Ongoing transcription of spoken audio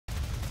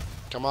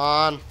Come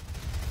on.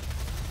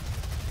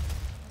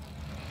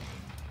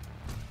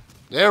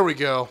 There we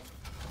go.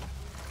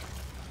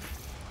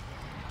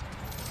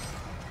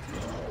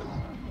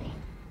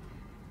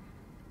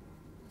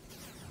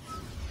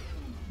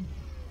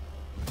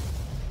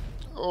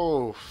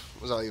 Oh,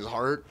 was that like his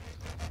heart?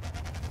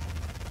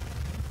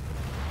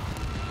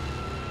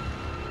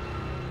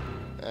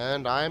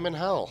 And I am in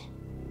hell.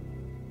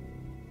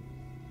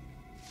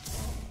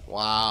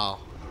 Wow.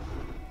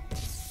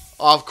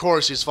 Oh, of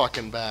course he's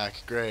fucking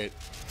back. Great.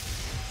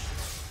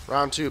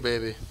 Round 2,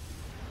 baby.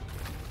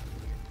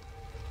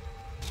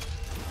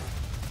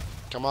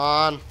 Come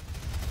on.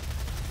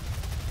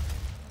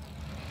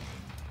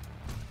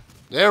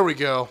 There we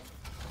go.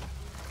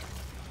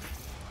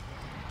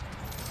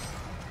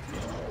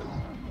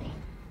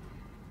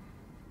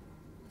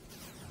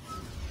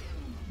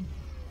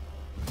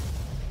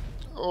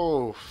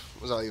 Oh,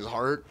 was that like his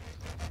heart?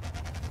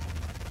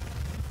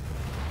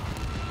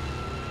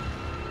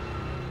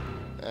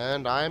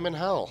 And I am in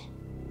hell.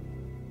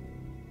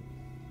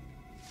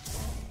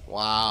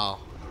 Wow.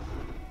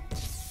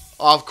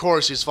 Oh, of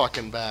course he's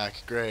fucking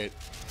back. Great.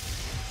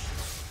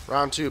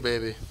 Round 2,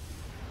 baby.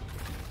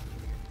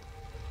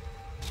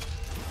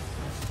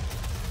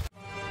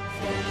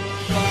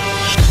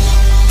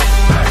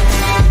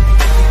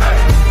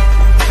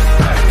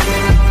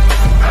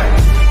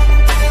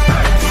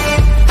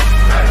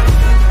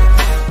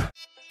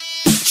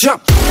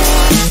 Jump.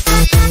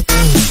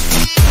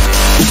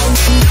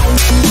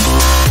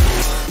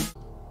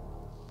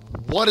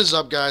 What is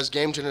up, guys?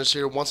 Game Changers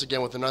here once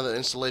again with another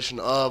installation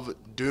of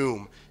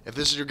Doom. If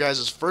this is your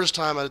guys' first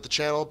time at the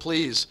channel,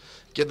 please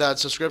give that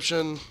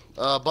subscription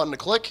button a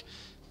click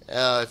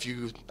if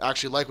you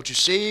actually like what you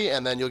see,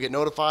 and then you'll get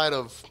notified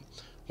of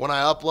when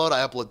I upload.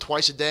 I upload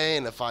twice a day,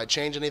 and if I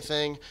change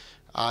anything,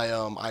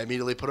 I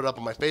immediately put it up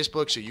on my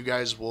Facebook, so you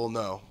guys will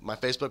know. My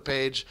Facebook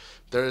page,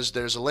 there's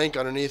a link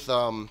underneath.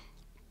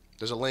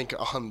 There's a link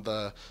on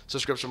the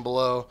subscription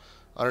below,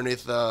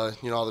 underneath the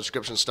all the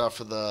description stuff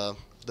for the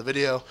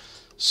video.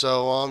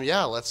 So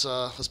yeah, let's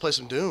play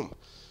some Doom.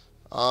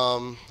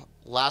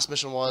 Last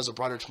mission was A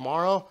Brighter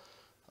Tomorrow.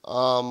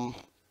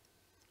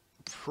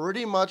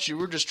 Pretty much you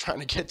were just trying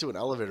to get to an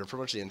elevator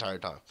pretty much the entire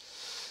time.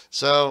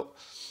 So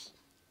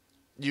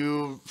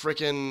you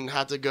freaking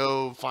had to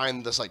go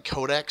find this like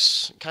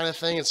codex kind of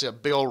thing. It's a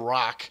big old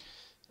rock,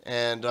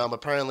 and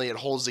apparently it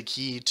holds the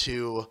key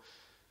to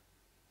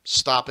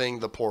stopping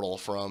the portal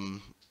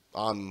from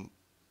on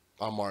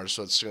Mars.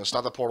 So it's gonna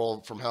stop the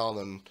portal from hell, and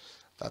then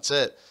that's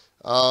it.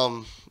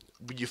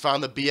 You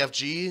found the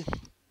BFG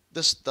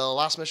the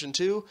last mission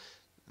too.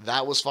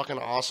 That was fucking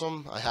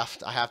awesome. I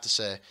have to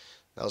say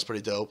that was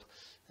pretty dope.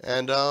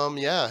 And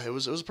yeah, it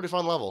was a pretty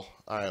fun level.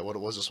 All right, what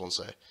does this one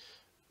say?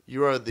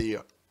 You are at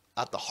the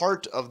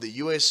heart of the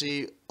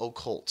UAC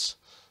occult,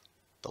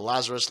 the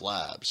Lazarus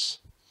labs.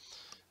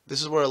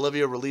 This is where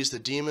Olivia released the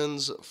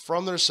demons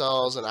from their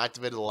cells and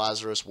activated the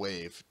Lazarus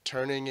wave,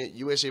 turning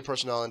UAC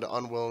personnel into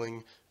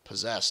unwilling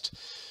possessed.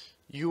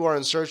 You are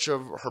in search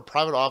of her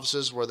private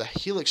offices where the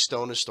Helix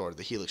Stone is stored.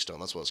 The Helix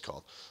Stone, that's what it's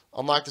called.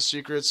 Unlock the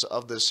secrets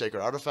of this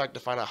sacred artifact to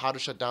find out how to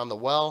shut down the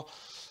well,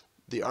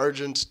 the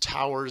Argent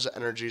Tower's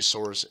energy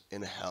source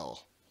in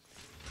hell.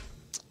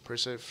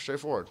 Pretty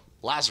straightforward.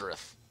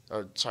 Lazarus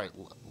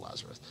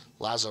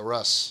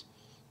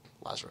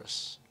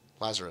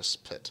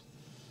pit.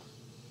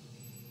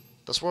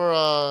 That's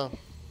where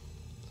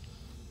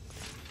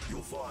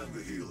You'll find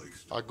the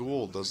Helix.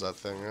 Agul does that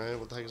thing, right?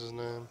 What the heck is his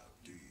name?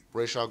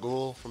 Ra's al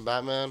Ghul from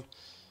Batman.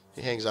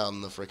 He hangs out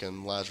in the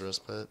freaking Lazarus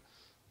pit,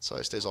 so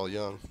he stays all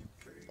young.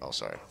 Oh,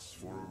 sorry.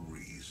 For a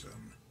reason.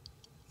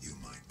 You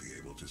might be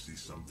able to see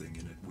something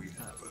in it we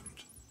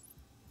haven't.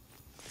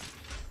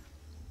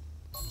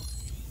 Oh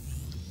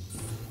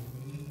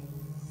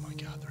my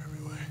God, they're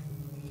everywhere.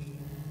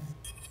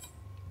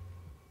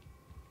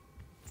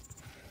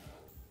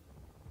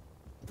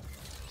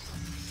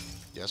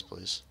 Yes,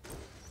 please.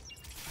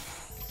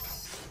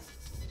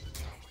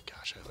 Oh my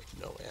gosh, I have like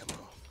no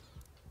ammo.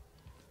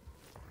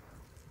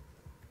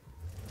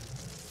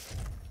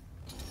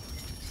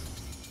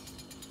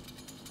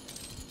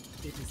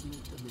 It is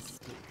not a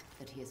mistake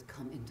that he has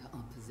come into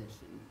our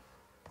possession.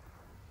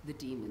 The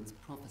demons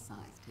prophesied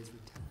his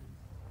return.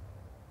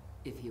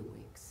 If he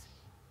awakes,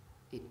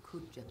 it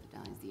could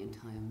jeopardize the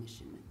entire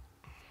mission,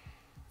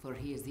 for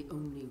he is the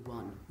only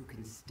one who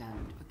can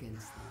stand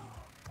against them.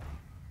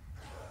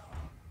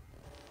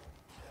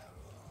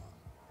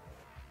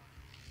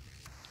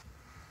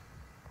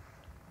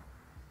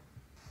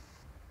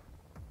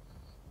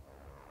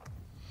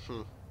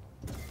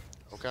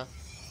 Okay.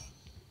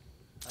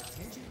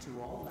 Attention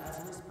to all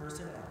Lazarus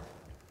personnel.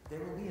 There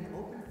will be an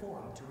open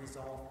forum to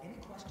resolve any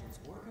questions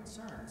or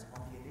concerns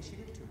on the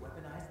initiative to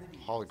weaponize the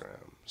demons.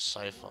 Hologram.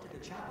 Siphon.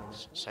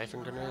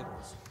 Siphon grenade.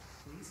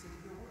 Please say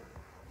your word.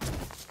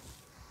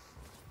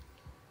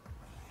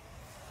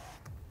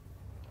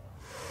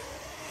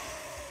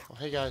 Oh,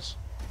 hey guys.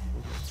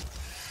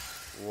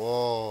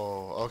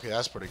 Whoa. Okay,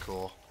 that's pretty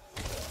cool.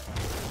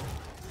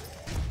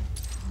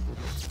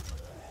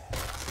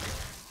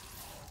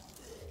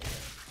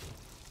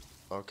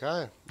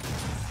 Okay.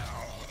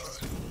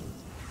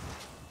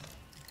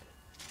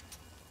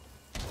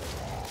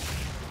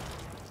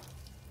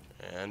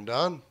 And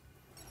done.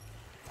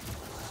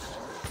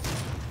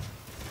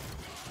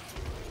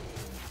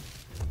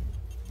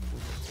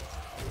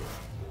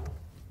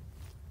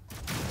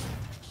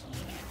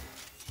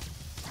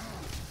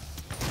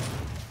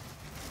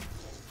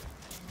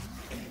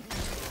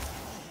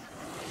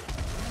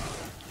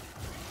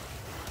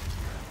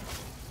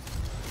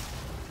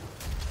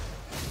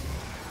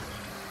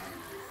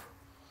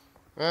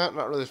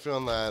 Not really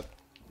feeling that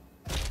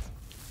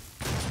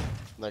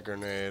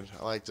grenade.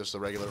 I like just the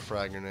regular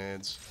frag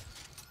grenades.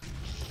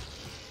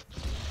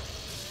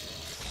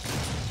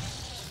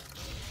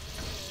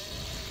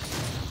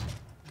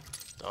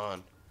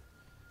 Done.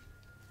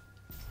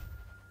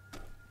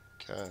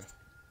 Okay.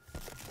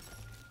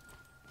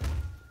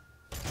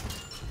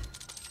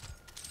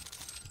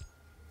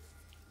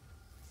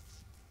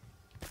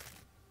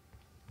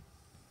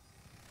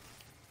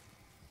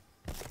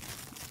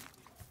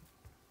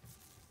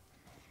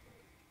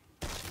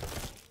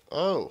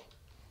 Oh,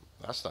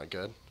 that's not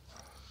good.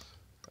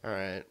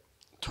 Alright.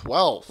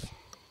 12.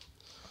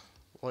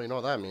 Well, you know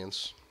what that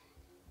means.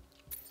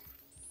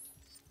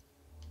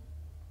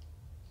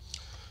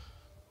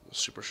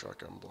 Super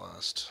shotgun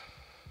blast.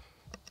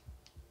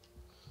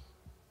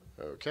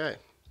 Okay.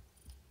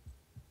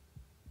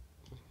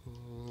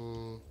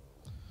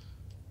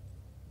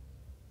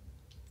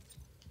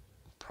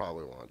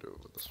 Probably want to do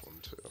it with this one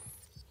too.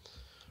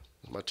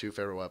 These are my two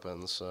favorite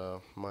weapons,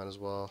 so might as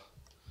well.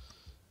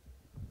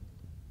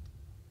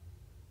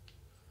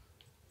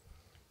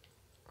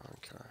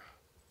 Okay.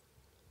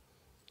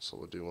 So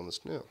we'll do one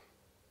that's new.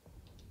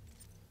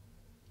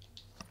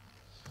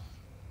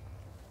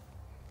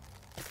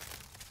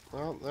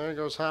 Well, there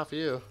goes half of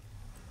you.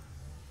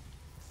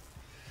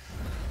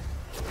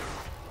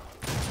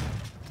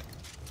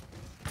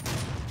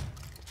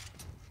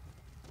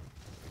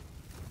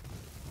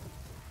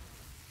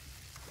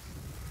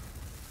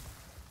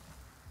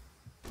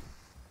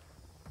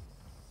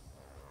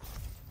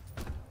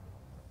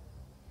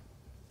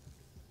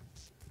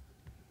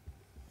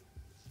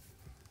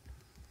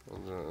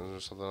 Is there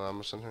something I'm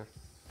missing here?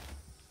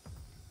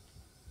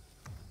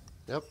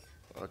 Yep.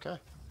 Okay.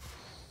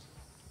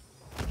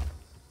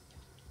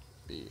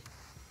 B.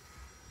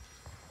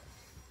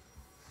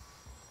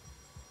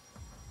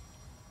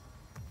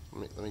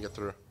 Let me get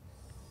through.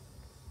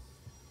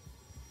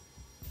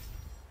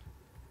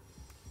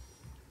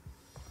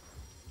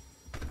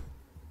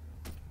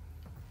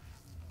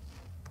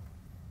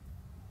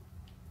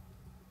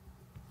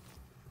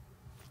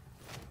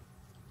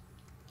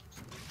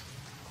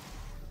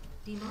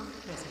 Demonic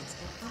presence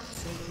at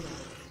unsafe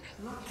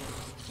level.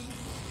 Lockdown.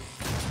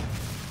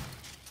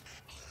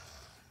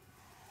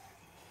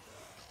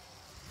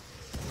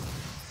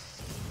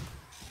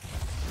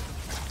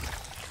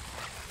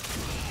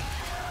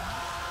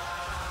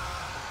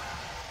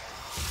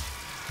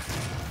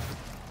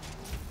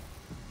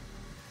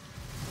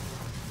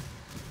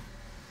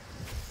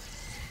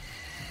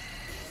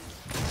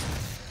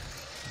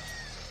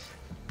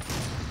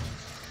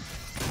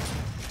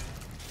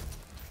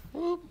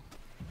 Whoop.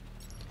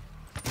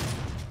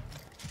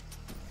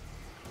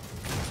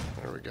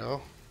 There we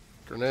go.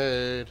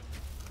 Grenade.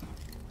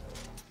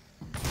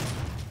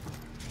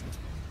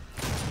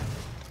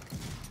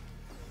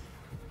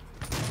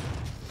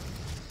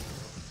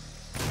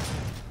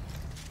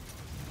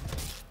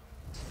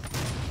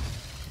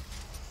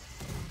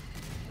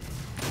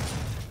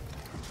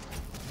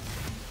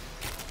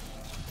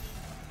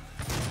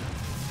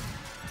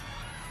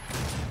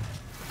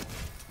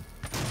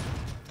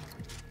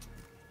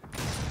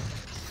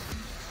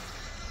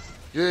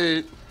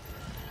 Yeet.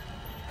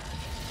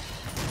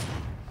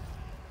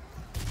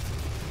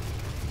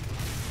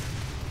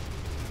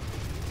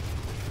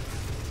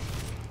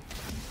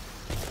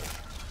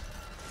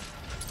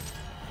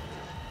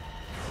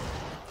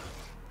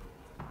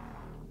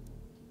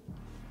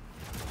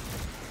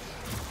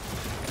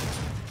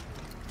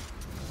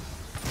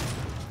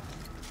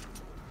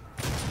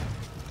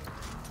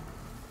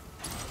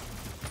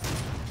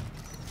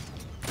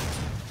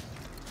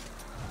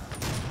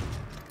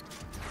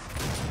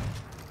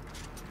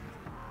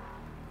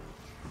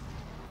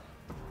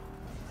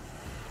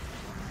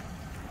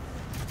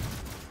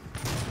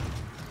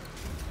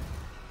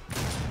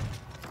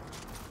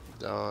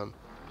 Done.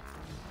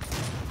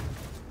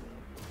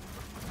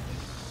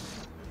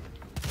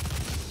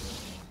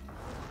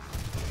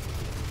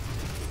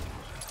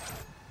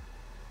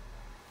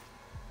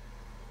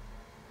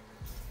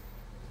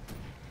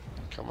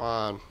 Come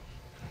on.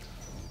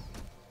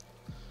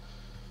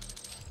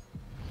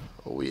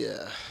 Oh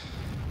yeah.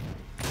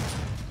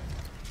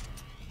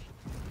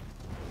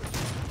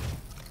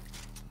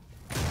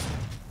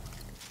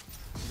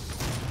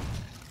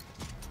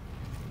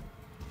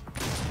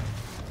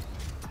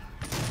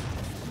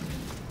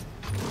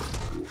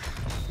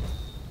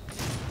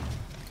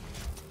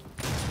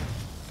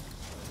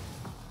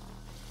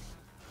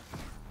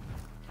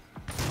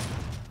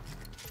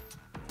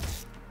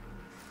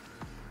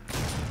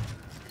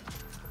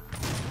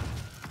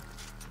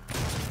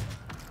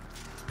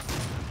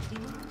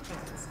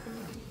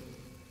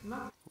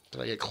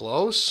 Can I get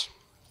close?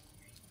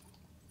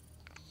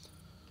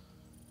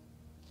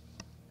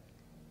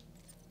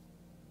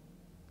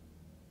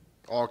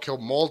 Oh, kill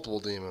multiple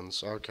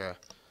demons. Okay.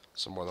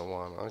 So more than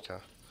one. Okay.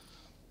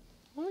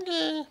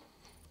 Okay.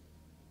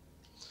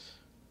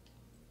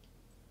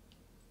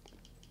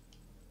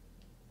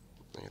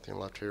 Anything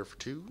left here for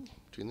two?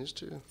 Between these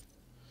two?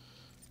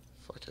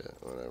 Fuck it.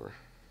 Whatever.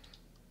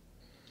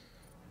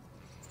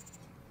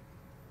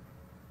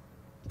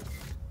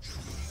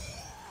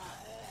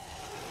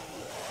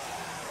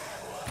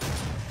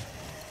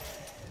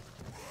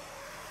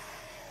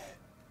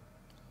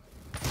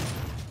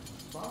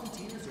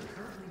 Volunteers are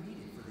currently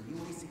needed for the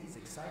UAC's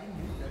exciting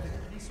new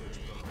revenant research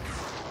program.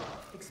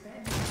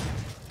 Expand your vision,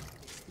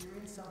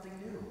 experience something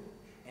new,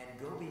 and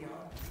go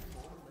beyond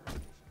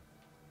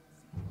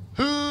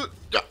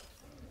Yeah.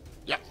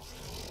 Yeah.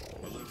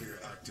 Olivia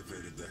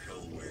activated the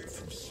Hell Wave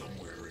from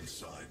somewhere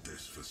inside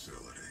this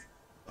facility.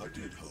 I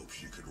did hope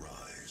she could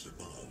rise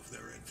above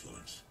their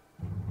influence.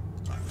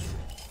 I was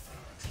wrong.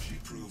 She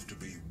proved to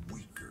be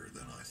weaker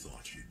than I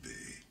thought she'd be.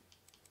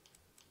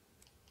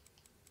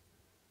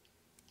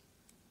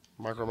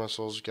 Micro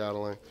missiles,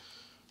 Gatling,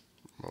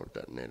 remote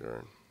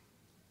detonator.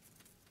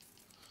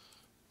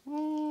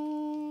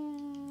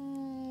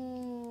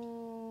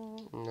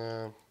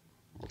 Nah,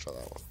 we'll try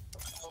that one.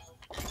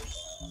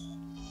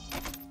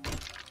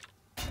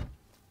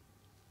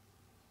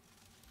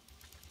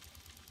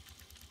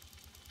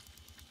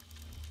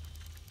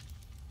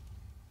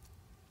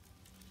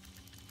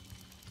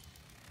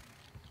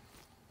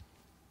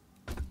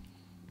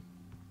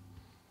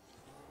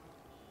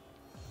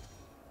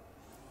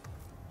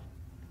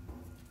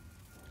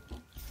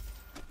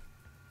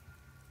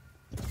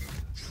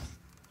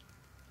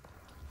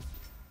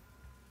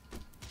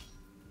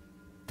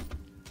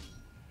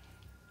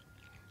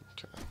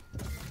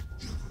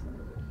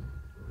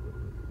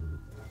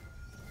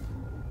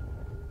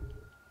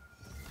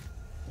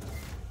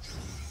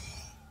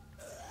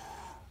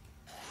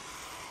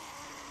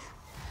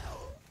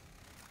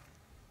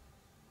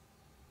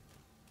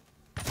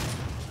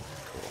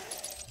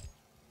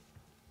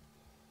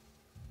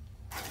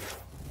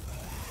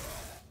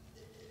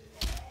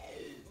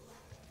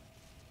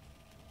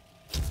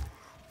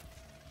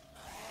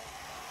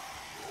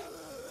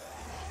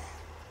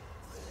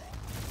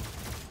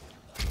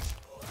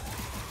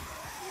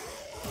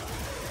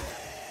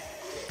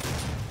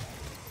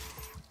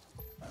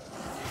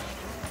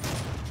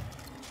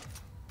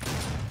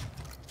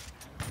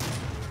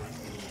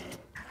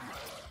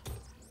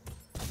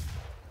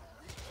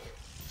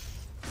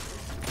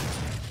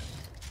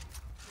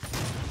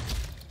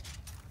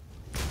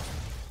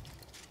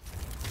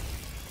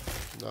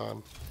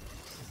 Done.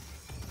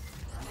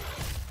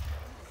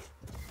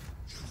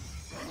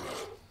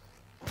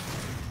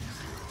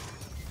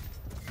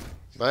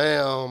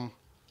 Bam.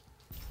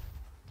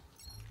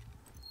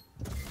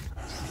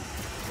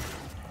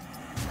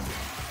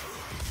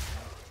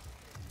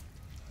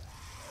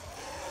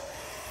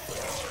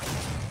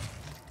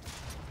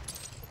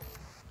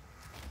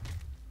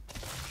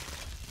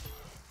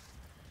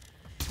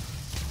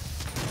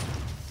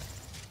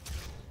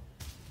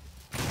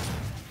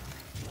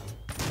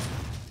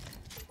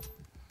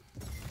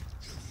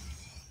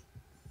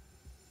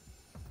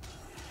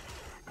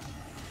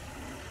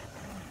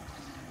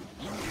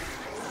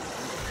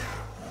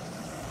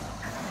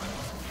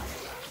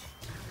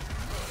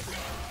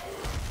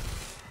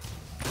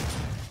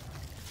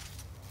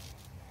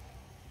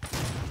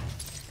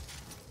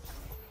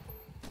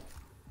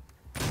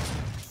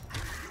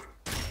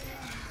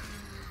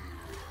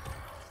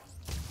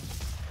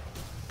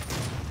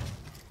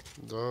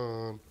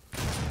 Done.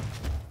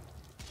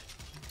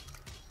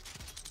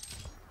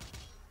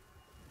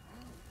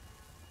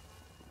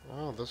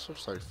 Oh, this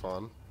looks like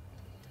fun.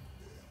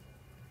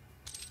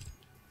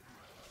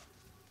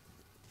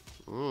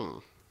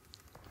 Mmm.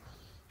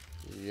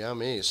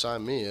 Yummy.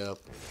 Sign me up.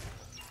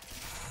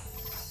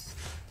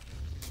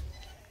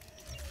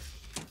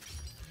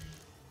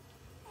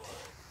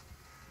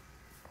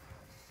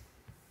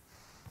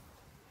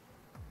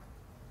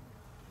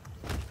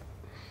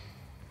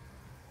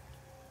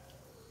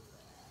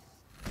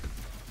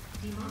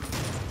 Demonic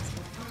presence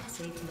at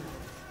unsafe level.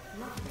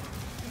 Lockdown.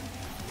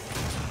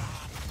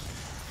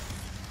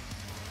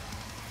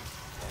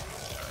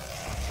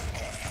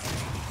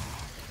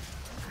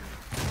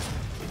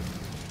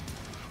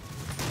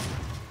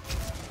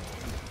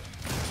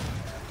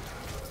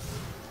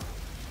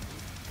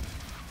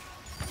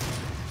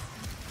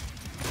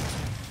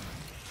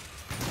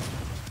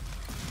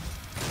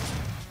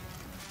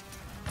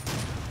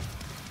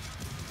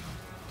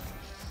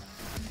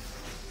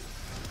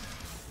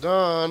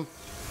 Done.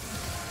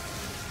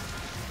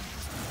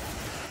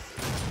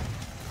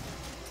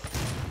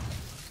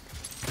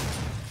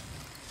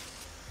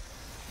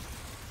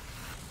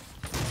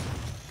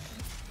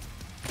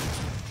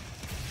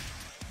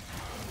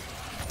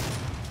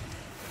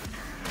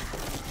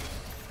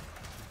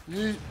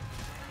 Yeet.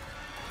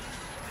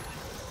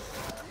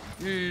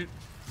 Yeet.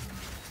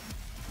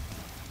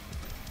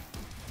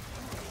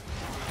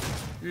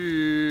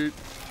 Yeet.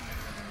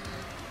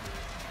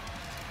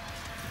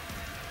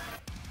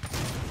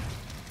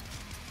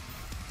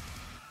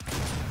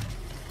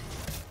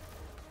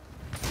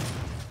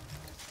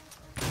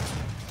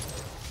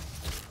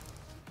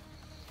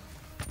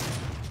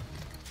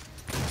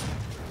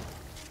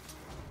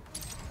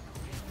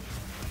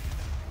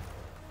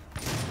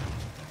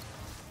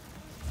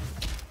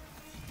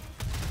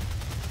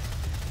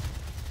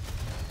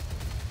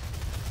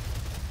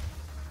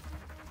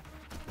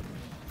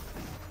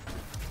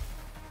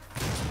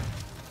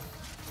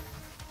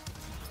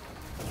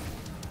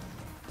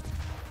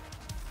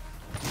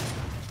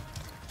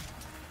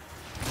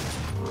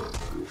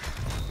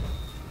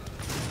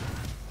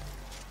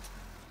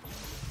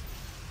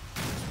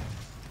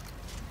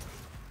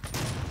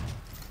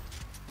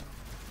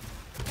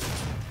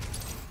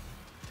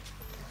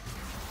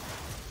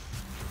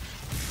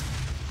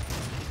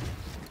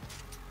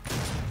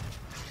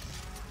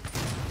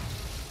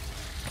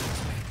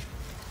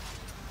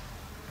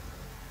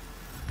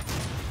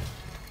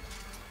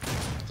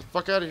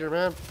 Fuck out of here,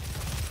 man.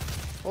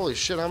 Holy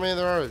shit, how many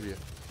there are of you?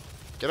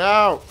 Get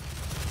out!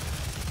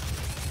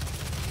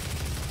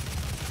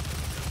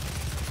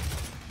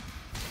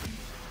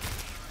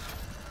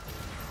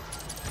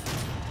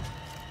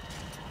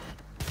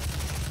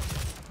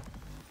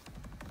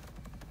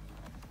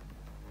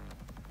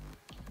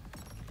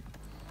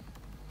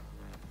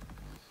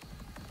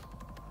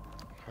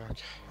 Okay,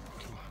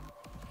 come on.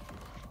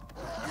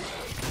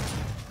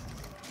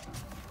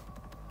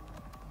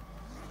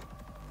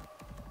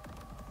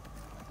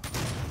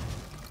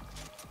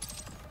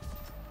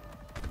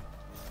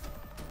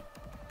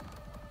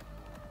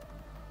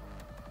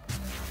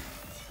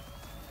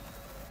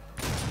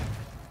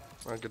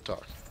 Alright, good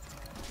talk.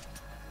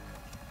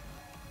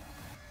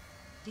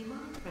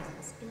 Demonic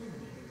presence eliminated.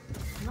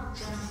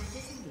 Lockdown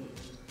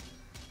disengaged.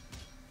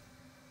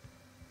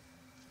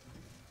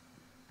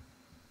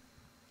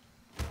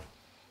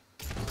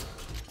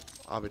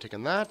 I'll be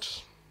taking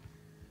that.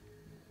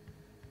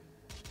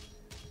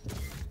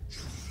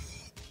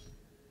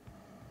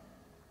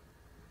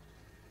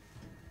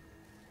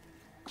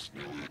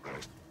 Demonic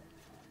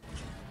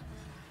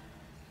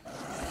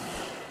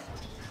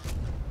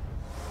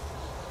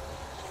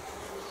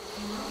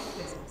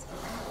presence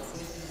will not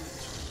save you.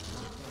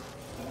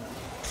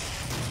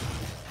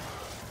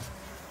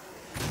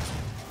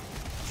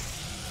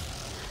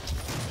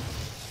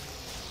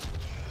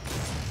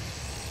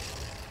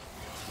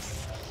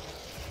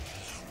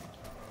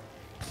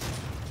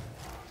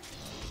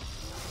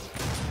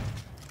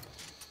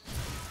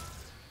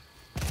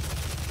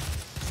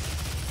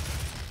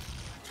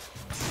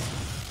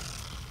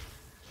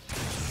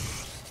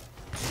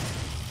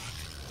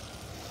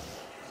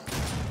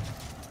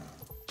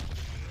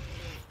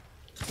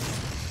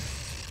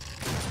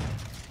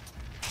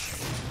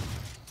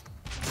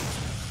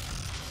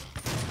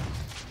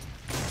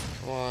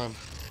 Come on.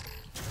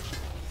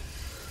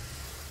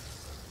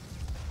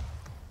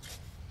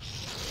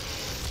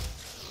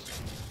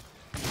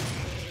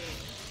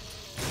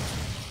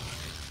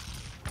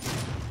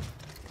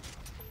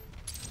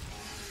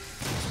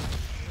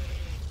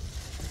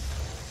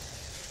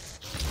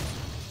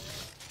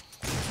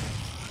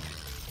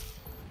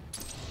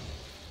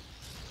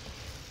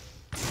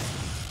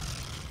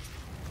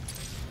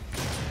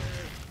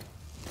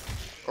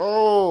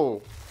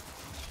 Oh!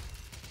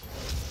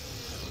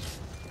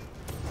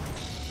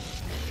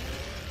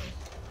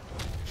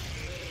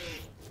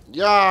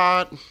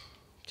 Yacht!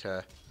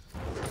 Okay.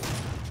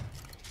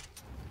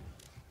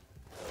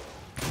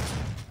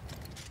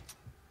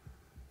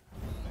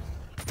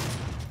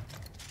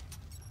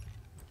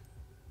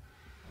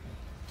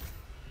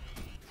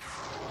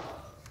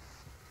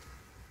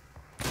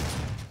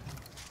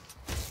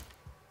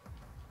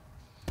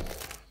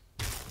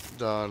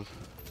 Done.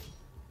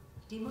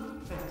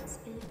 Demonic presence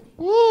eliminated.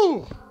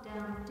 Woo!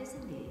 Lockdown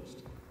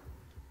disengaged.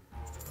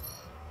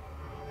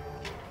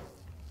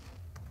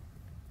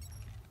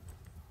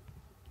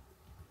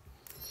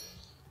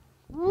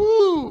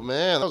 Woo!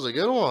 Man, that was a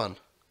good one.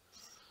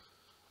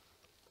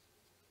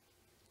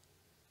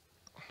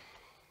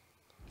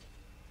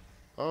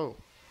 Oh.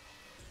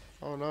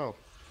 Oh no.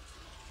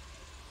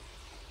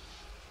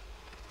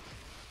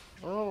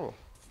 Oh.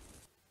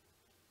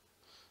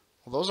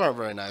 Well, those aren't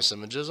very nice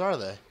images, are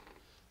they?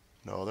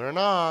 No, they're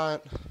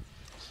not.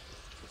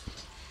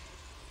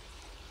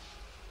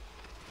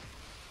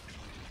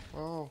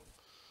 Oh.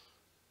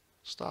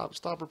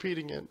 Stop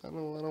repeating it. I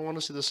don't want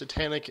to see the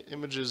satanic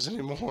images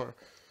anymore.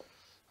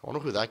 I wonder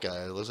who that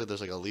guy is. It looks like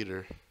there's like a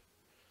leader.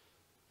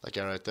 That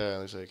guy right there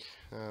looks like,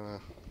 I don't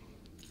know.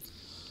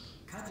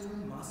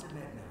 Kadun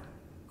Masamedna,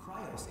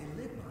 Cryos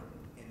Enigma,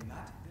 and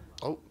Mat.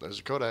 Oh, there's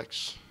a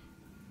codex.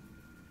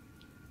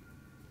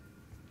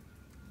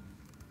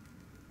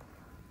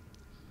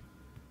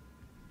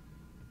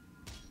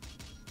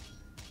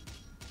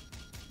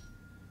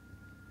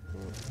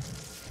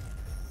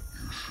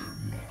 You should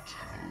not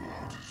have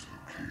allowed his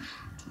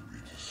location to be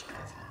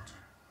discovered.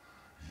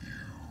 You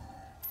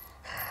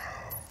have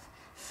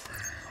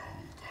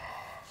failed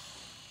us.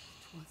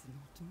 It was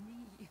not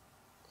me.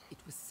 It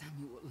was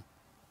Samuel.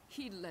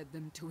 He led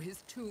them to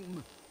his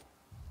tomb.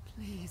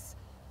 Please,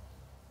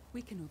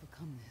 we can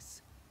overcome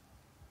this.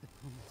 I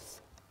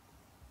promise.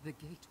 The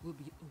gate will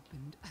be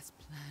opened as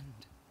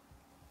planned.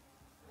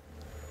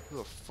 Who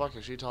the fuck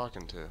is she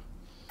talking to?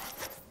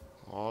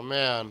 Oh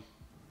man.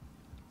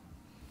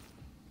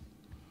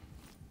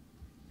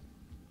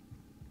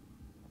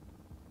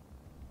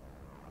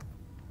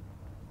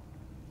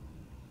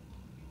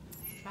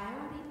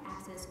 Priority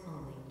access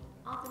only.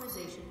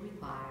 Authorization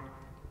required.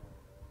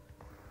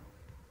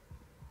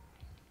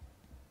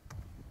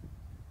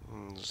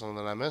 Is there something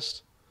that I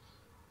missed?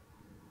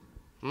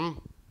 Hmm?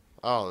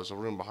 Oh, there's a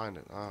room behind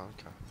it. Oh,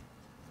 okay.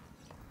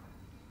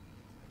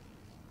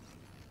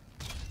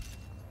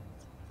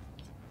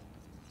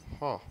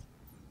 Huh.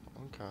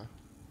 Okay.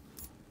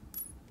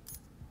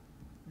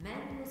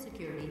 Manual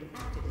security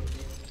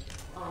activated.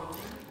 All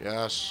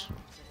Yes.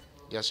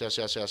 Yes, yes,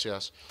 yes, yes,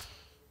 yes.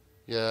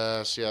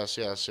 Yes, yes,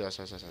 yes, yes,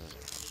 yes, yes,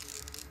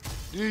 yes.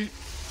 Yeet.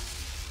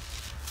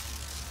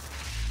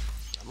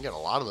 You got a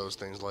lot of those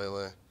things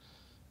lately. I'm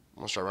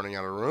gonna start running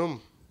out of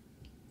room.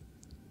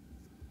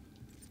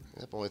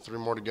 Yep, only 3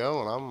 more to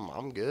go, and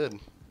I'm good.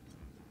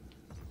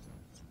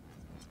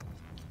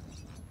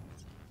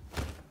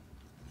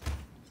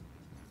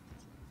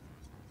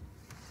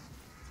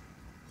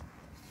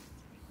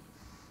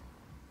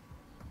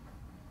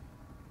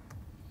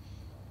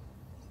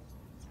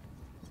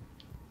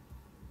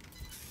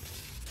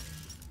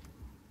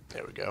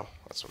 There we go.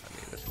 That's what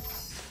I needed.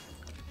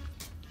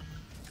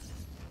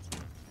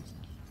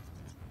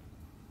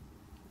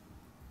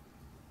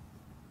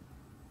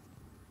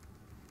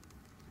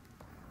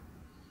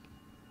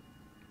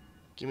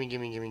 Gimme,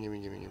 gimme, gimme,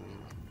 gimme, gimme, gimme.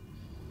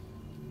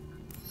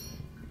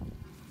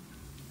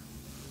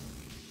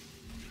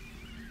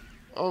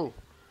 Oh.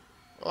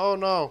 Oh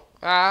no.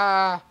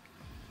 Ah.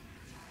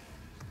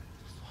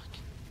 Fuck.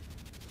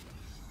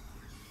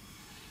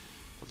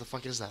 What the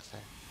fuck is that thing?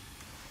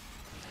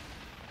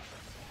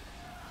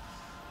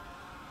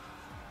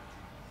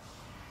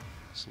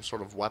 Some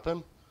sort of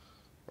weapon?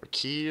 Or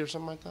key or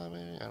something like that,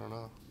 maybe? I don't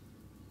know.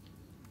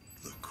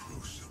 The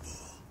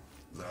Crucible.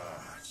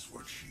 That's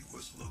what she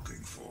was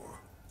looking for.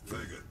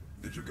 Vega,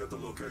 did you get the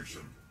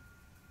location?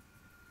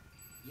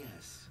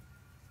 Yes.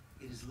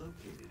 It is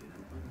located in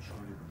an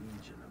uncharted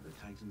region of the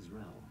Titan's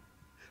realm,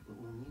 but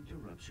we'll need to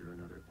rupture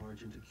another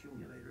Argent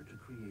accumulator to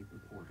create the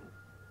portal.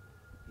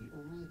 The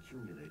only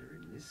accumulator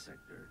in this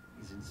sector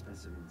is in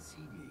specimen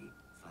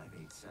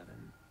CD-587.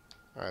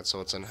 Alright,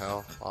 so it's in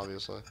hell,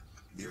 obviously.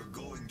 You're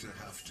going to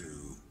have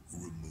to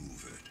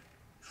remove it.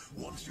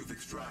 Once you've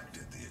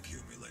extracted the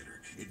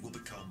accumulator, it will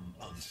become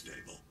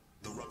unstable.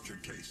 The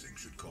ruptured casing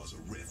should cause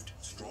a rift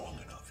strong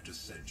enough to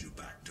send you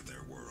back to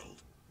their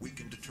world. We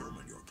can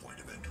determine your point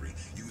of entry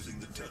using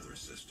the tether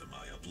system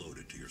I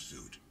uploaded to your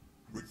suit.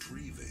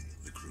 Retrieving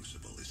the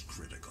Crucible is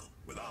critical.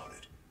 Without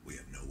it, we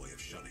have no way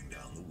of shutting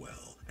down the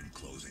well and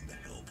closing the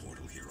hell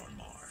portal here on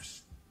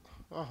Mars.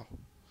 Oh.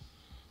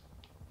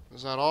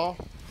 Is that all?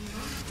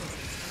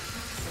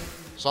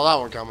 Saw that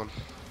one coming.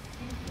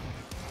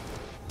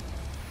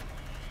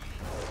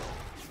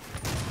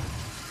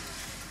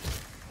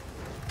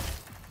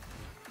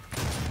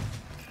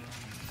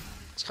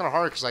 It's kind of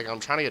hard because like I'm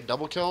trying to get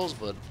double kills,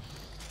 but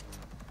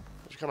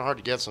it's kind of hard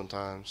to get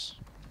sometimes.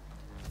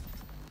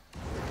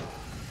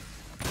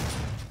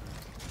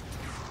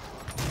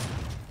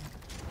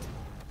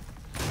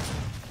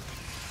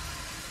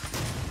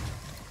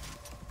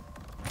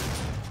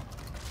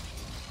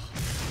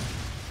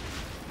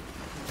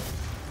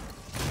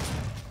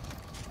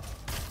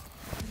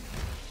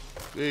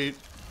 Eat.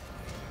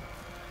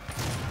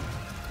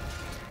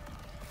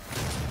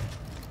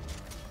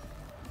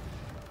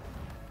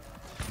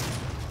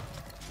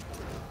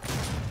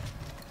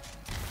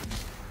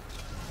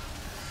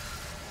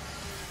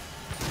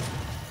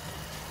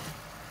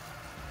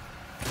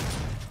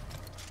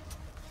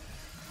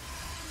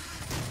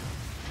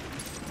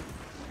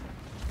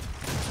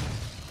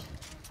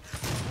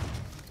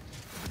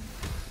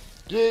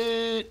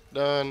 Yeet!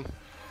 Done.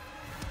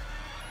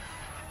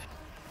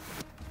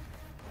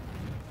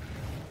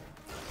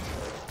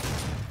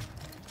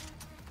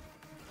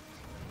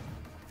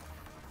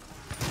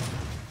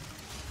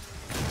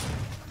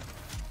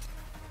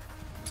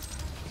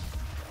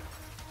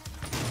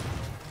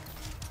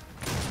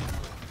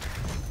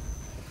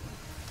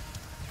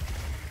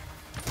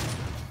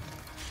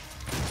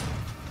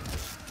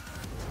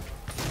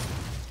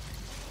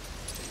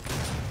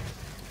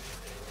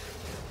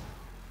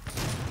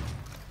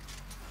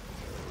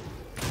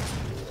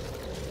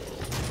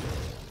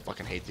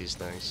 Fucking hate these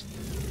things.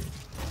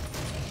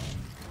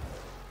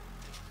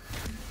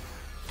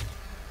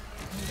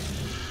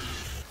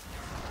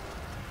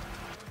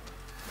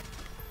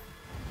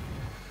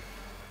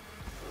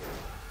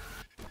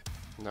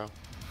 No.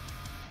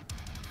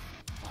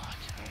 Fuck,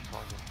 I can't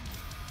call them.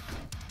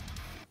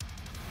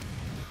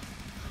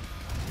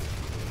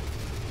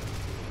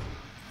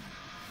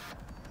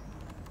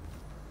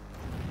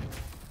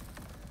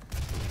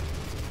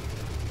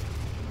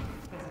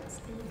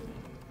 Presence eliminated.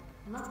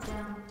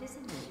 Lockdown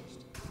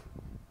disengaged.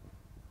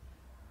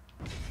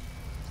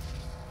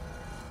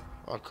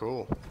 Oh,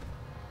 cool.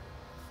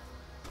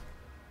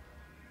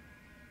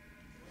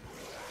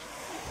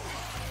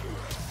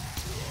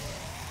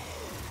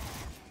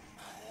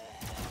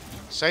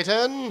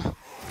 Satan! Just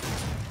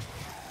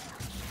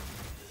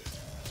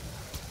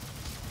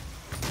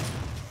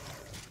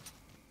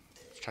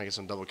trying to get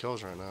some double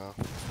kills right now.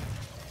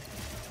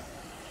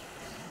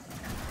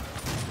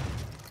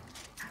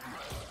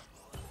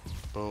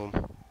 Boom.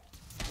 Boom.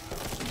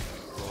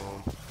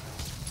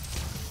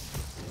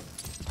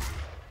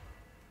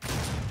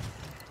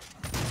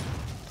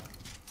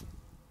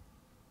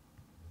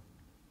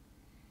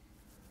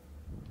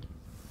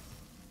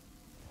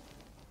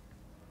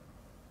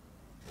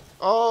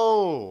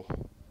 Oh!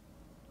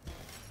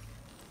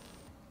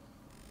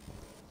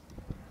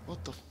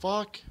 What the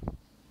fuck?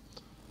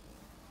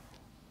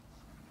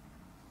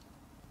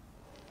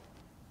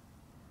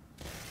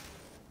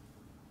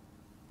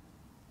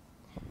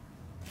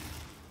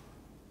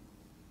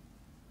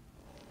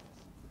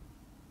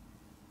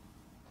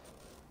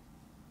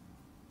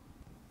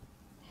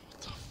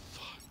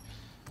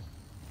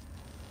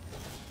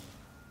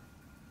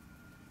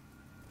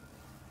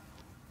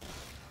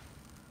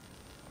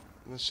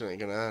 This shit ain't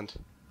gonna end.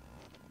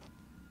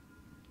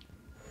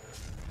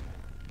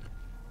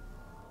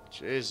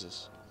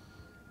 Jesus.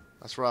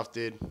 That's rough,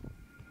 dude.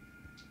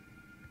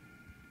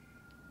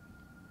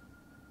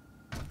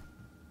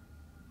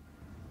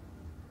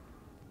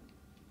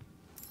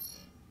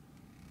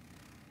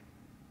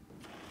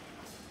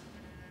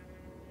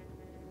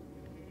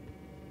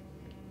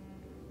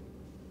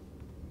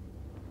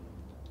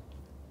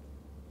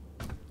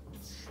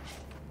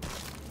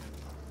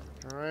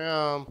 Here I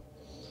am.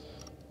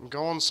 I'm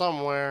going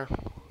somewhere.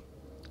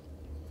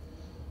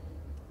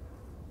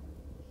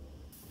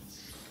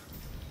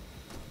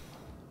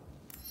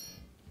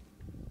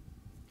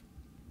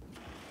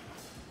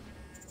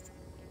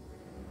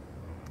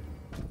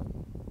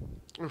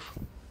 Oof.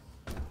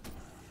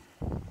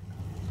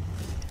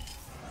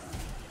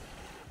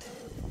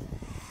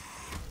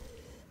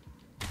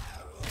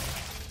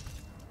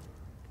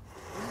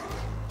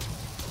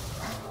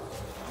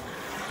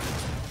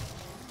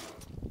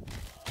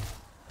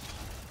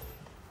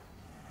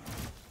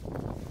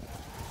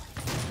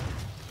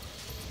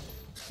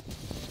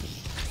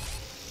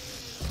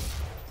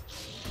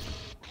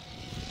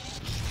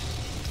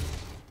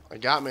 It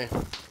got me.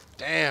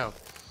 Damn.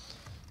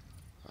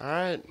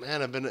 Alright,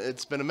 man,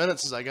 it's been a minute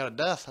since I got a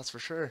death, that's for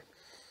sure.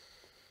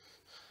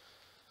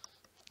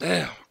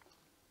 Damn.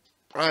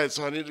 Alright,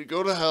 so I need to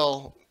go to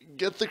hell,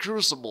 get the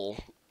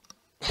crucible.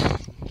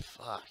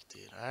 Fuck,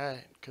 dude.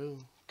 Alright, cool.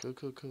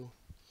 Cool.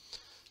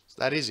 It's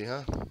that easy,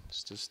 huh?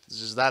 It's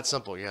just that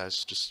simple,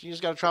 guys. You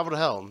just gotta travel to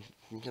hell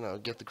and, you know,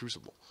 get the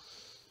crucible.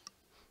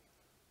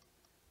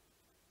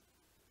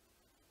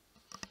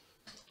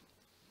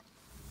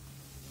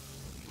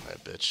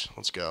 Alright, bitch.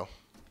 Let's go.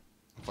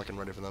 I'm fucking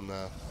ready for them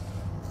now.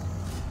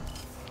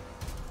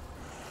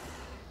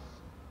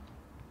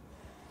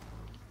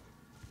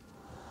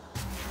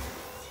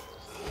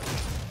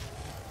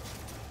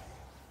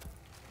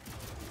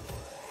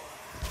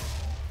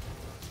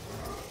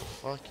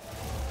 Fuck.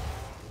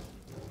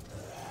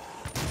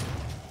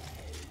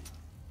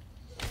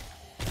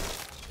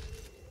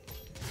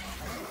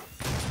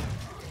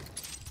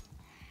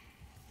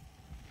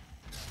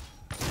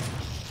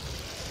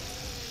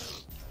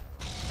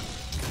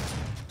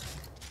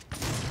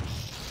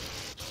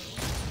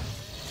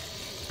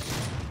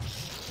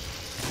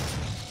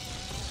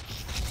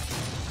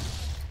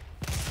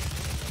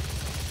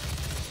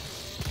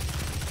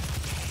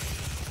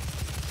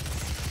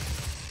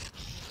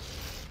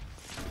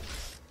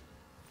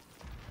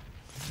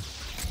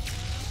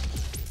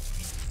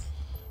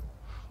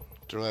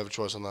 Don't really have a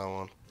choice on that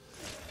one.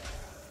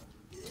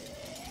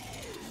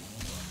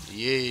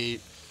 Yeet.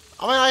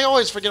 I mean, I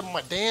always forget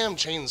my damn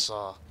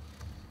chainsaw.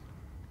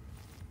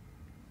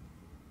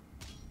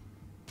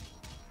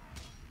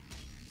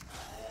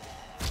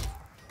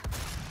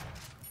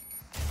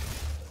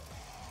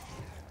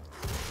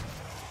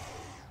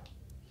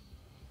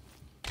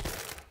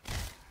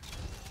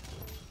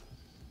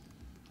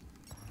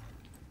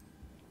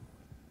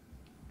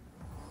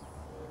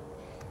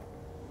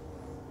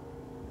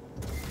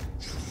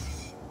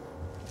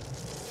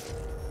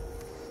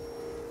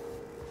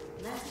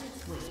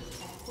 Lazarus wing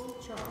at full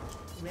charge,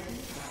 ready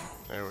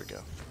for There we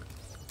go.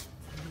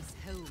 This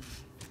helm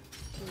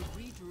will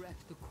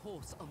redirect the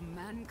course of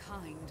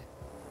mankind.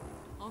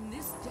 On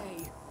this day,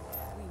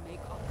 we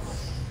make our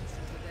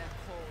contribution to their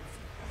cause.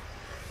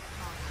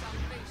 Our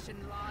salvation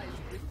lies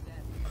with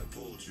them. I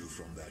pulled you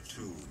from that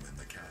tomb in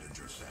the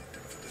Cadinger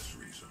Sanctum for this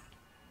reason.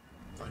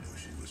 I knew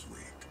she was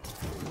weak. It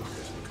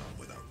doesn't come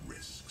without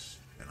risks,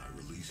 and I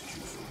released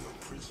you from your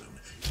prison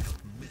to help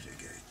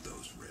mitigate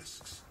those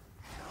risks.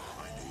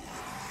 I knew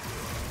that in the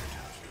event of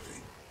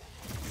catastrophe,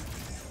 you'd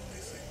be the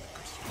only thing that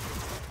could stop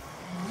it.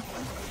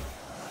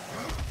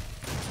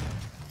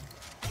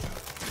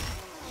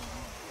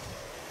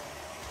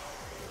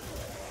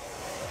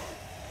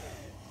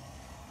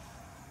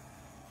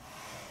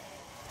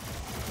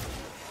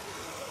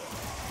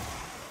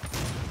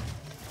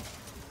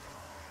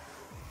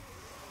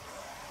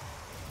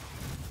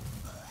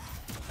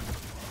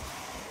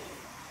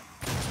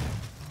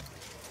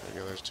 There you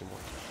go, there's two more.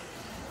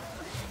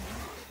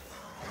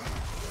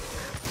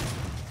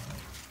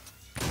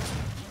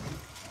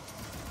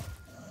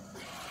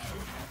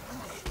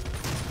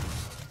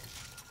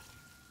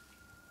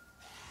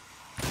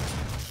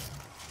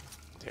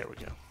 There we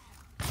go.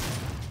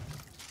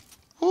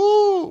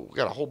 Woo! We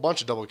got a whole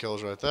bunch of double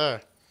kills right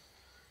there.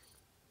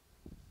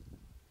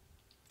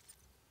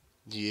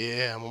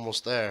 Yeah, I'm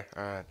almost there.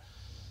 Alright.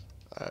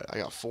 I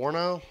got 4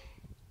 now.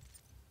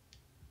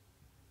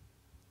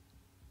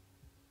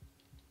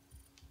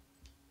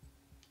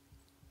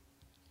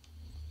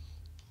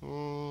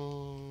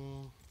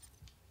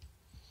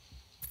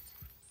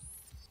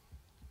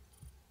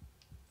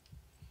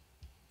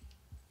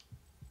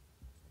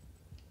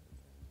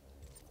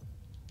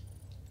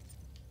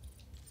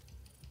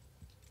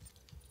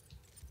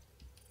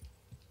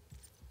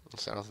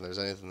 I don't think there's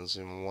anything that's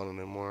even 1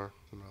 anymore.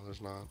 No,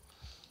 there's not.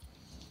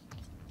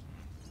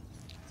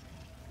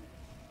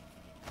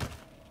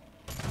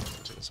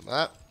 Taking some of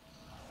that.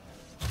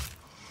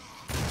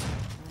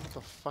 Get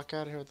the fuck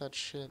out of here with that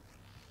shit.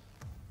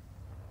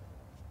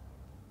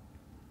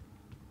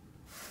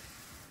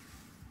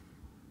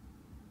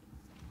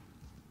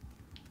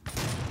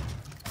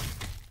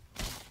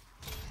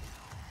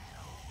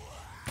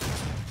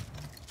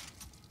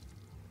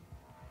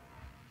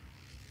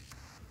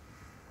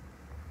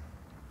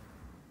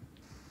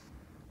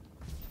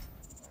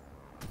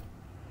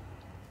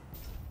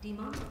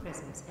 Demonic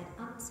presence at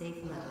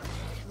unsafe level.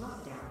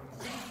 Lockdown.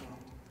 Effect.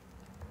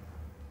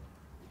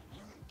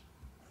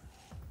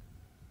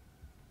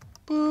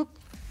 Boop.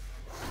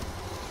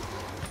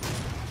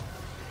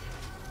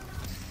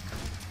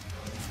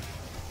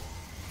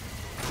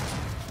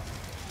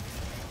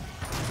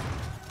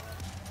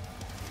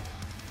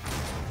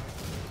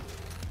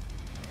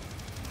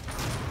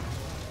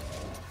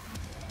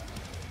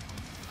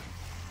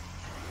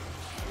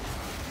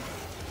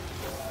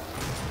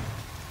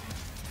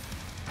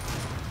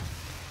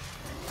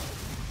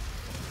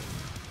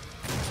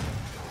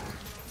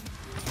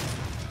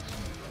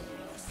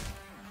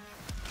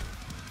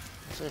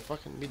 Say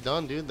fucking be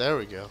done, dude. There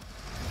we go.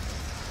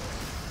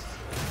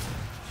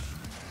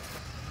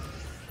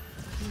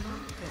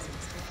 Demonic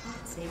presence at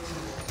unsafe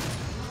level.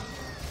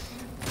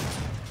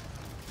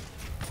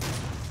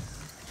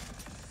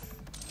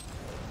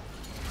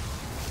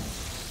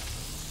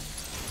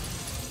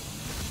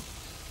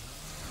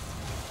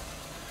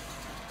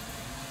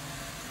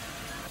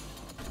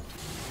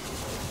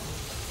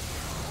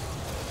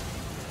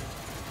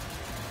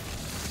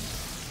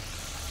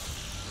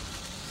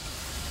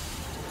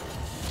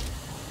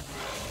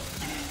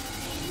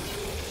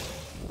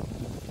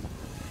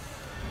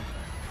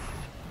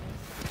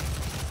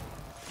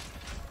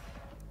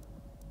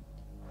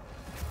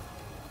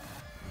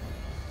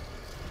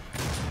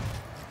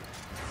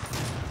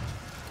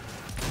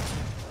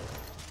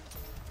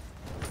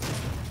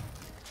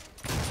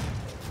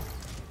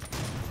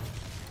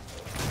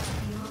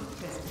 Demonic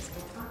presence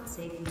at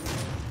unsafe level.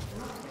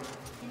 Lockdown.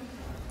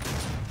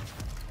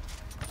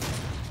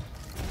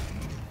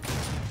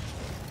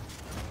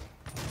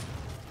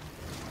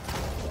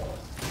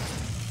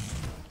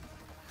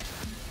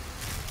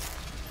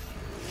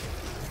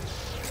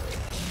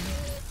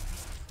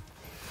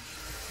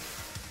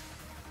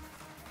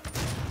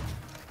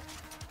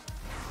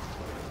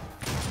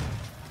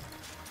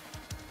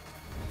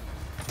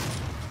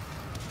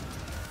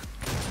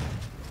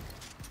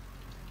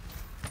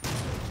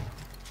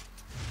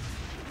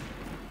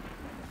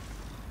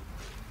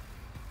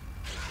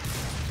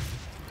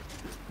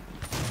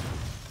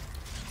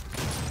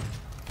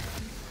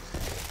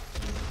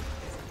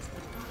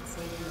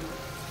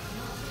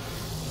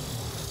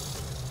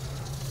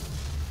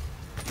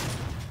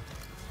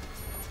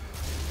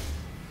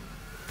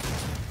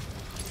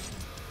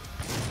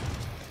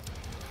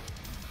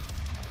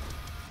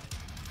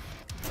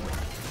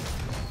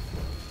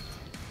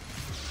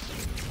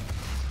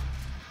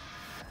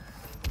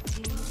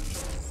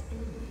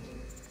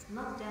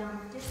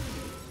 Lockdown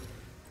disengaged.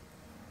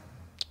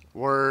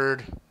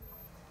 Word.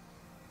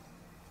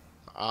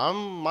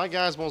 My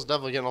guy's most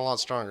definitely getting a lot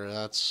stronger.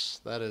 That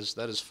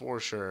is for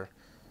sure.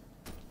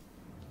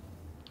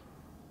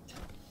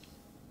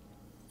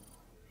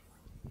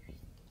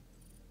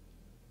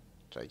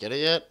 Did I get it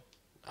yet?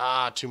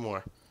 Ah, 2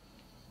 more.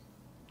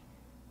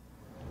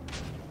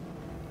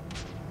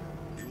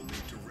 You will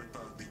need to rip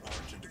out the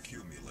Argent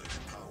accumulator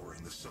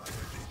powering the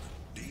Cyberdemon.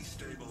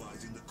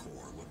 Destabilizing the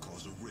core will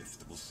cause a rift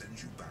that will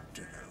send you back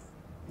to hell.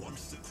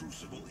 Once the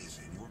Crucible is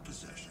in your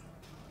possession,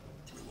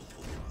 we will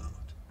pull you out.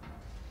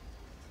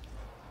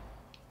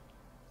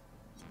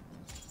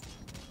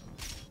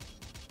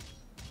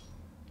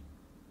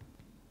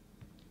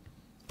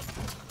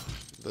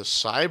 The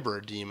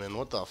Cyberdemon.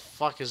 What the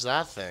fuck is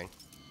that thing?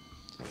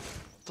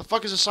 What the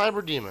fuck is a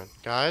Cyberdemon,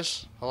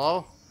 guys?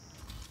 Hello?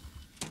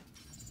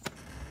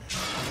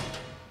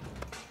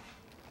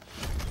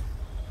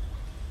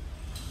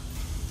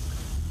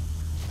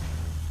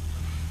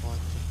 What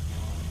the...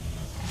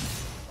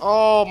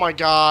 Oh my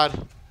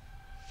god.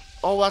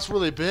 Oh, that's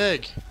really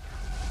big.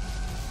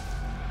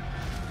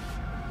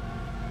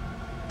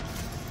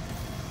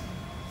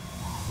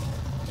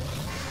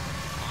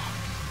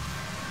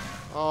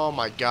 Oh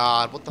my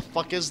god, what the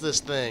fuck is this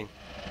thing?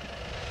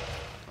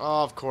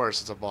 Oh, of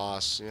course, it's a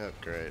boss. Yeah,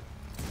 great.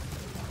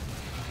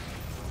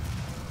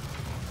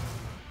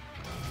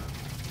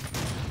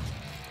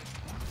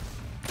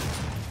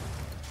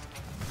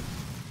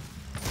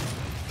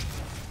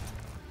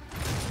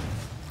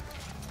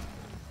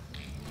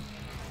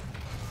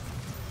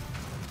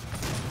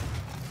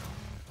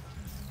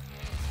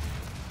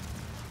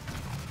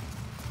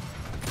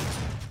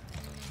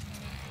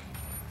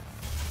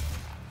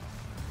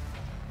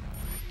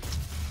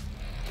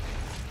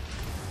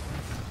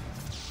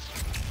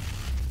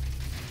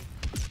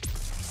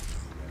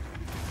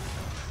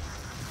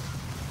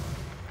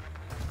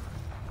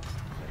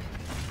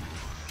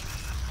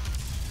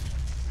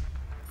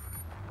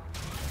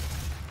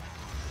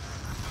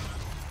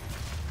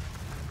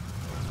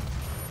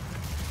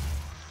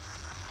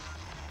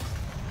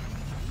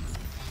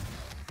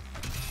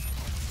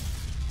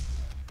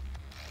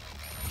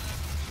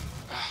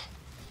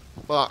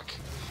 Fuck.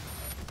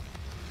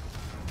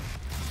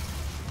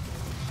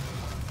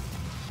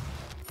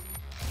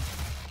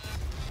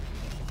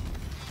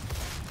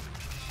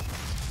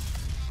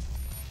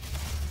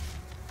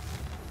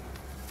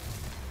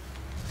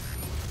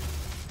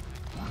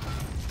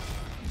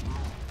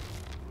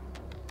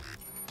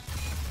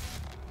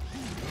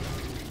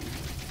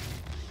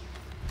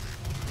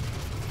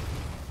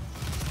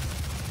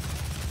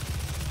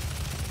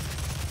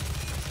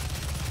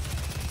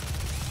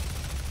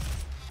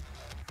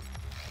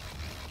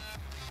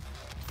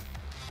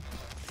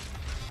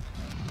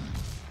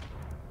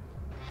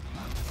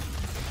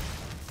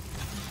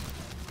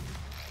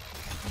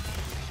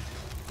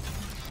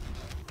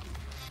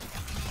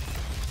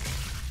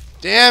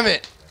 Damn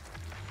it!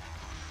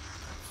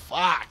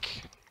 Fuck.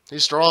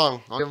 He's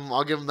strong.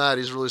 I'll give him that.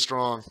 He's really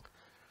strong.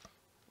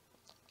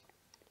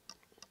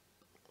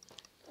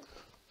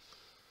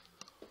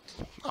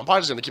 I'm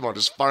probably just gonna keep on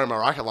just firing my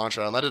rocket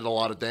launcher on. That did a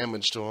lot of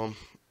damage to him.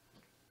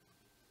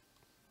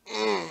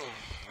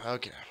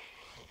 Okay.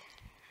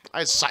 I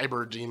had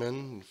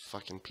Cyberdemon, you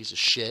fucking piece of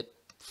shit.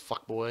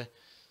 Fuck boy.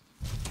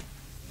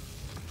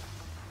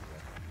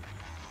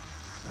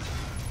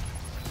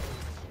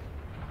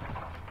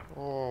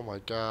 Oh my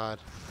god.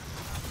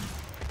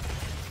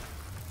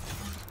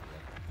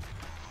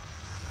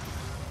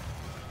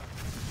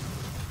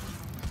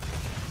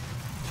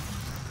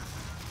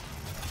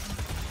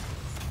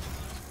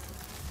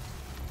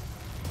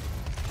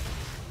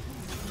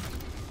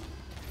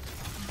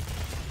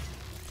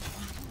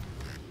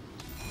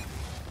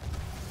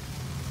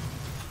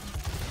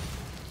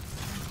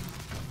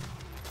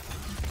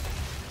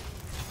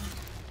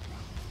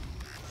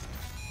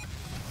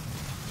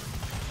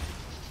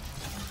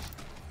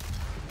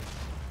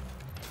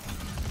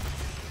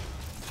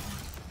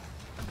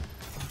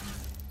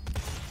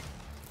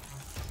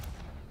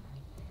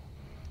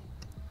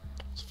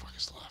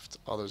 Left.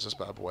 Oh, there's this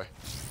bad boy.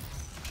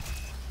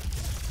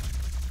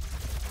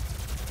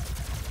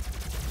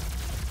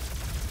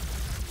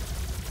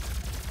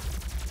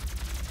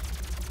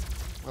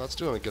 Well, that's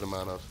doing a good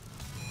amount of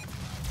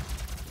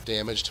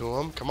damage to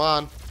him. Come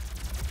on.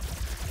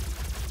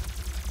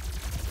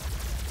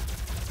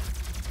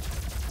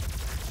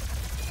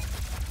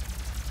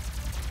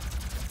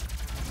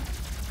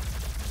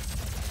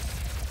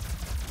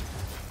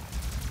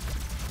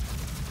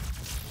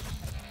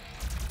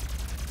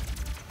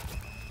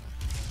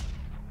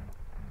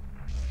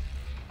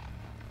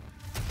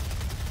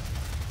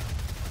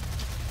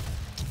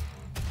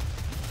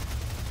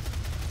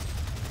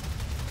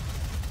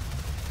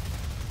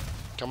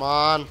 Come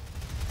on.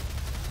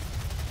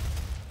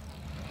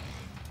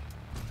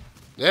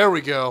 There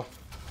we go.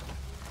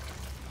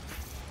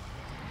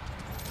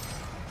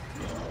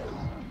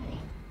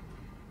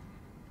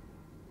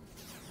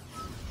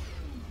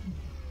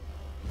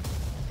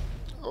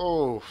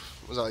 Oh,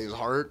 was that his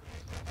heart?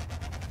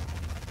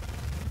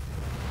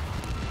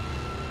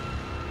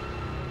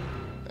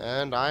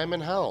 And I'm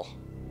in hell.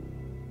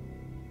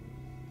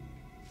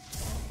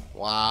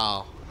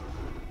 Wow.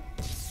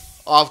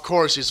 Oh, of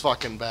course he's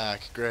fucking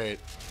back. Great.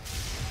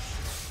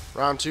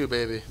 Round 2,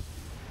 baby.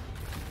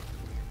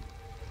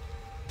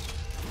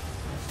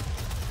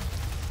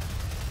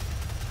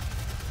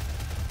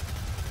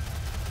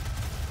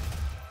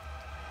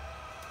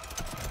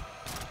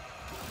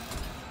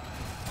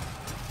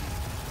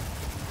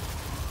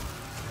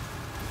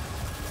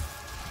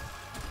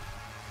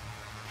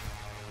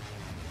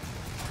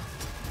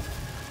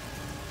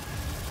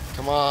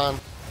 Come on.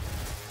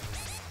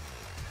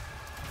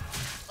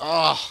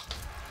 Oh.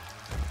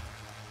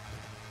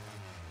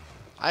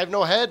 I have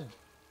no head.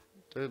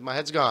 My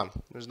head's gone.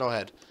 There's no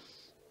head.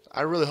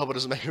 I really hope it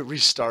doesn't make me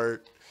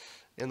restart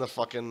in the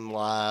fucking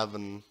lab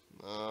and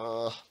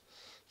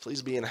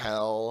please be in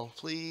hell.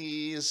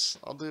 Please.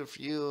 I'll do it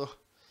for you.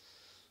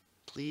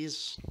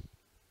 Please.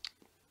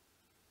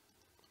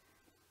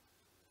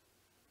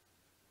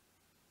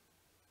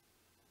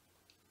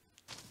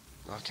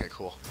 Okay,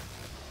 cool.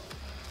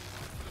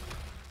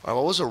 Alright,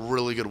 what was a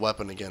really good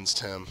weapon against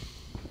him?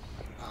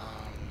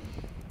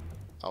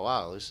 Oh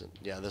wow, at least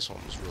yeah, this one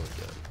was really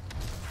good.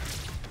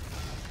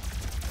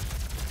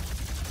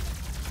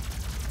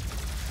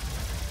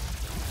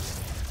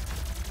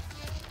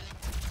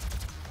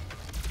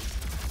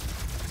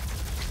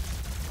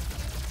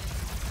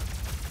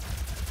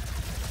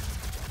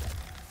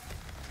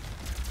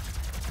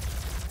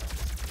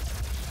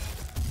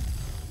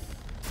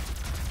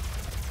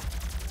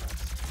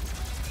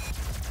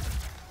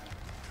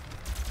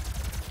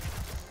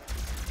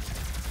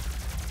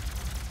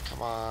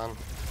 Come on.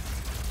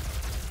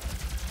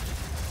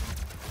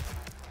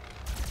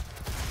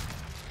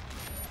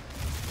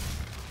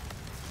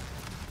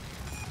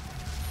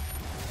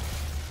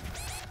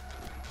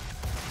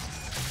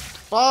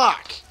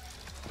 Fuck!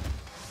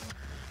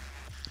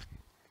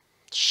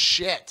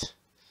 Shit.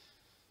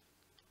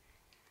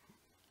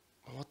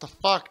 What the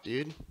fuck,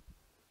 dude?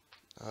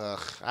 Ugh,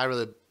 I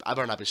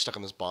better not be stuck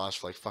on this boss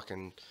for like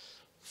fucking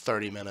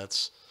 30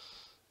 minutes.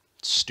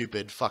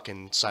 Stupid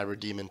fucking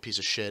Cyberdemon piece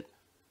of shit.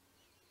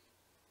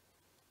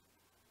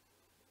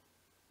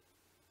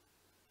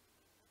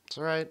 It's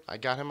alright, I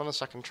got him on the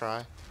second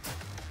try.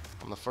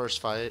 On the first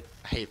fight.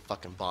 I hate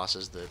fucking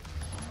bosses that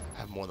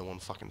have more than one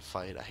fucking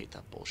fight. I hate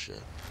that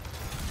bullshit.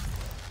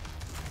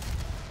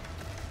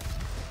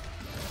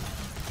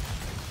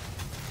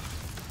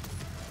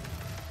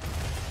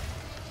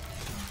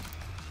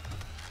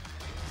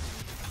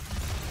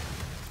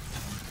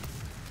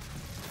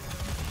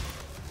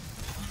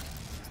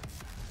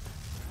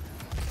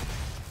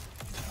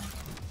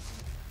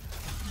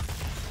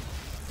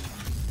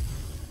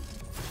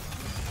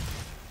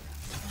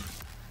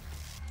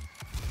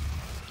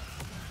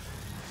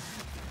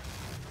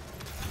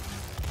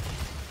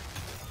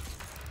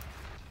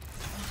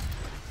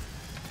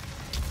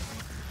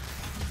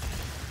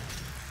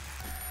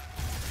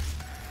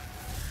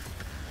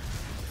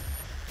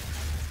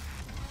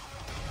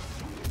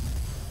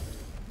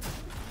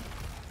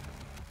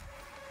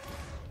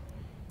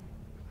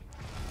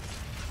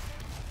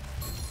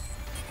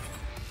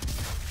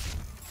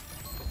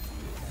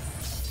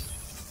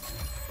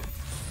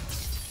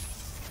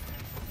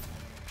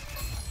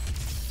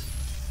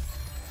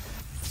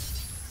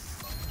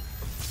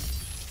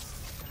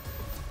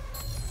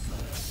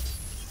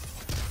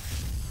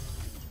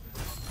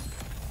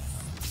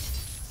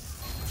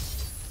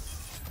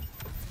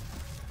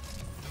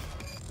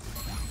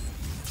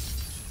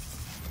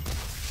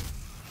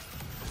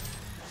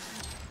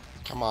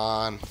 Come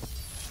on. Come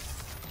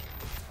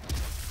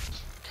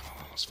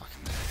on, let's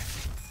fucking die.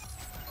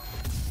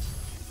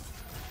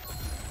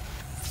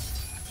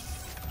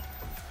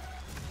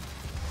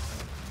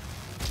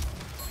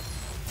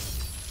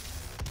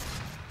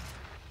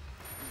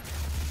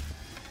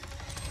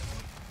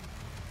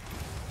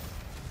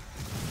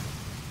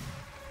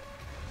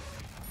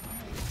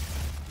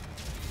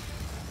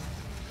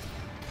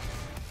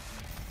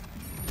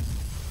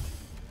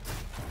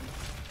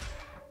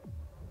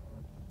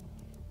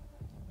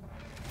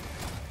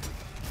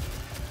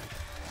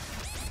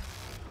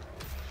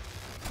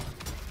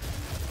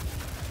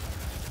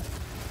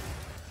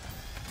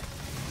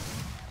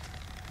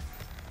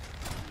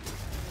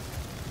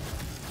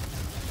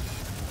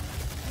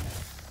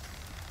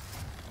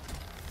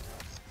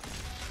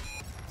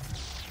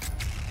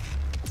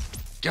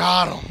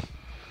 Got him.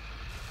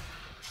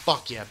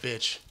 Fuck yeah,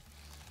 bitch.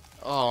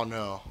 Oh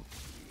no.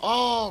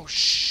 Oh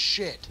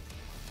shit.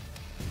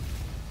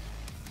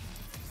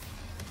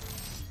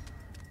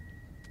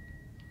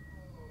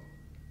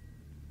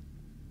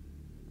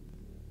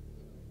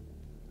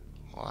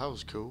 Well, that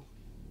was cool.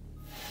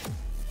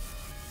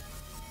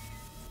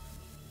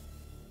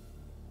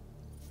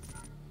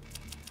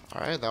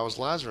 Alright, that was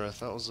Lazarus.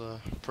 That was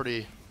a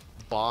pretty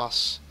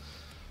boss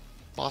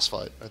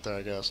fight right there,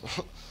 I guess.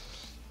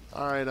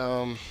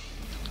 Alright,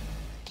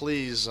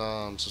 please,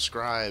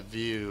 subscribe,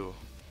 view,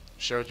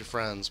 share with your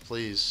friends,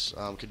 please.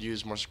 Could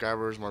use more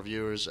subscribers, more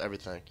viewers,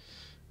 everything.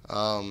 If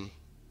you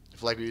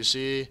like what you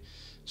see,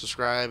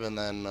 subscribe, and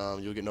then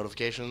you'll get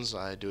notifications.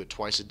 I do it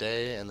twice a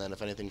day, and then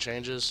if anything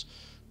changes,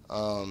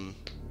 the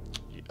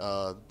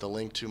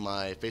link to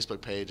my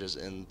Facebook page is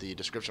in the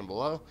description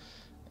below.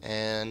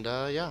 And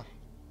yeah,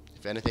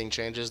 if anything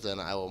changes, then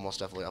I will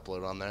most definitely upload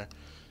it on there.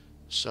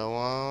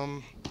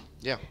 So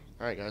yeah,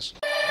 alright guys.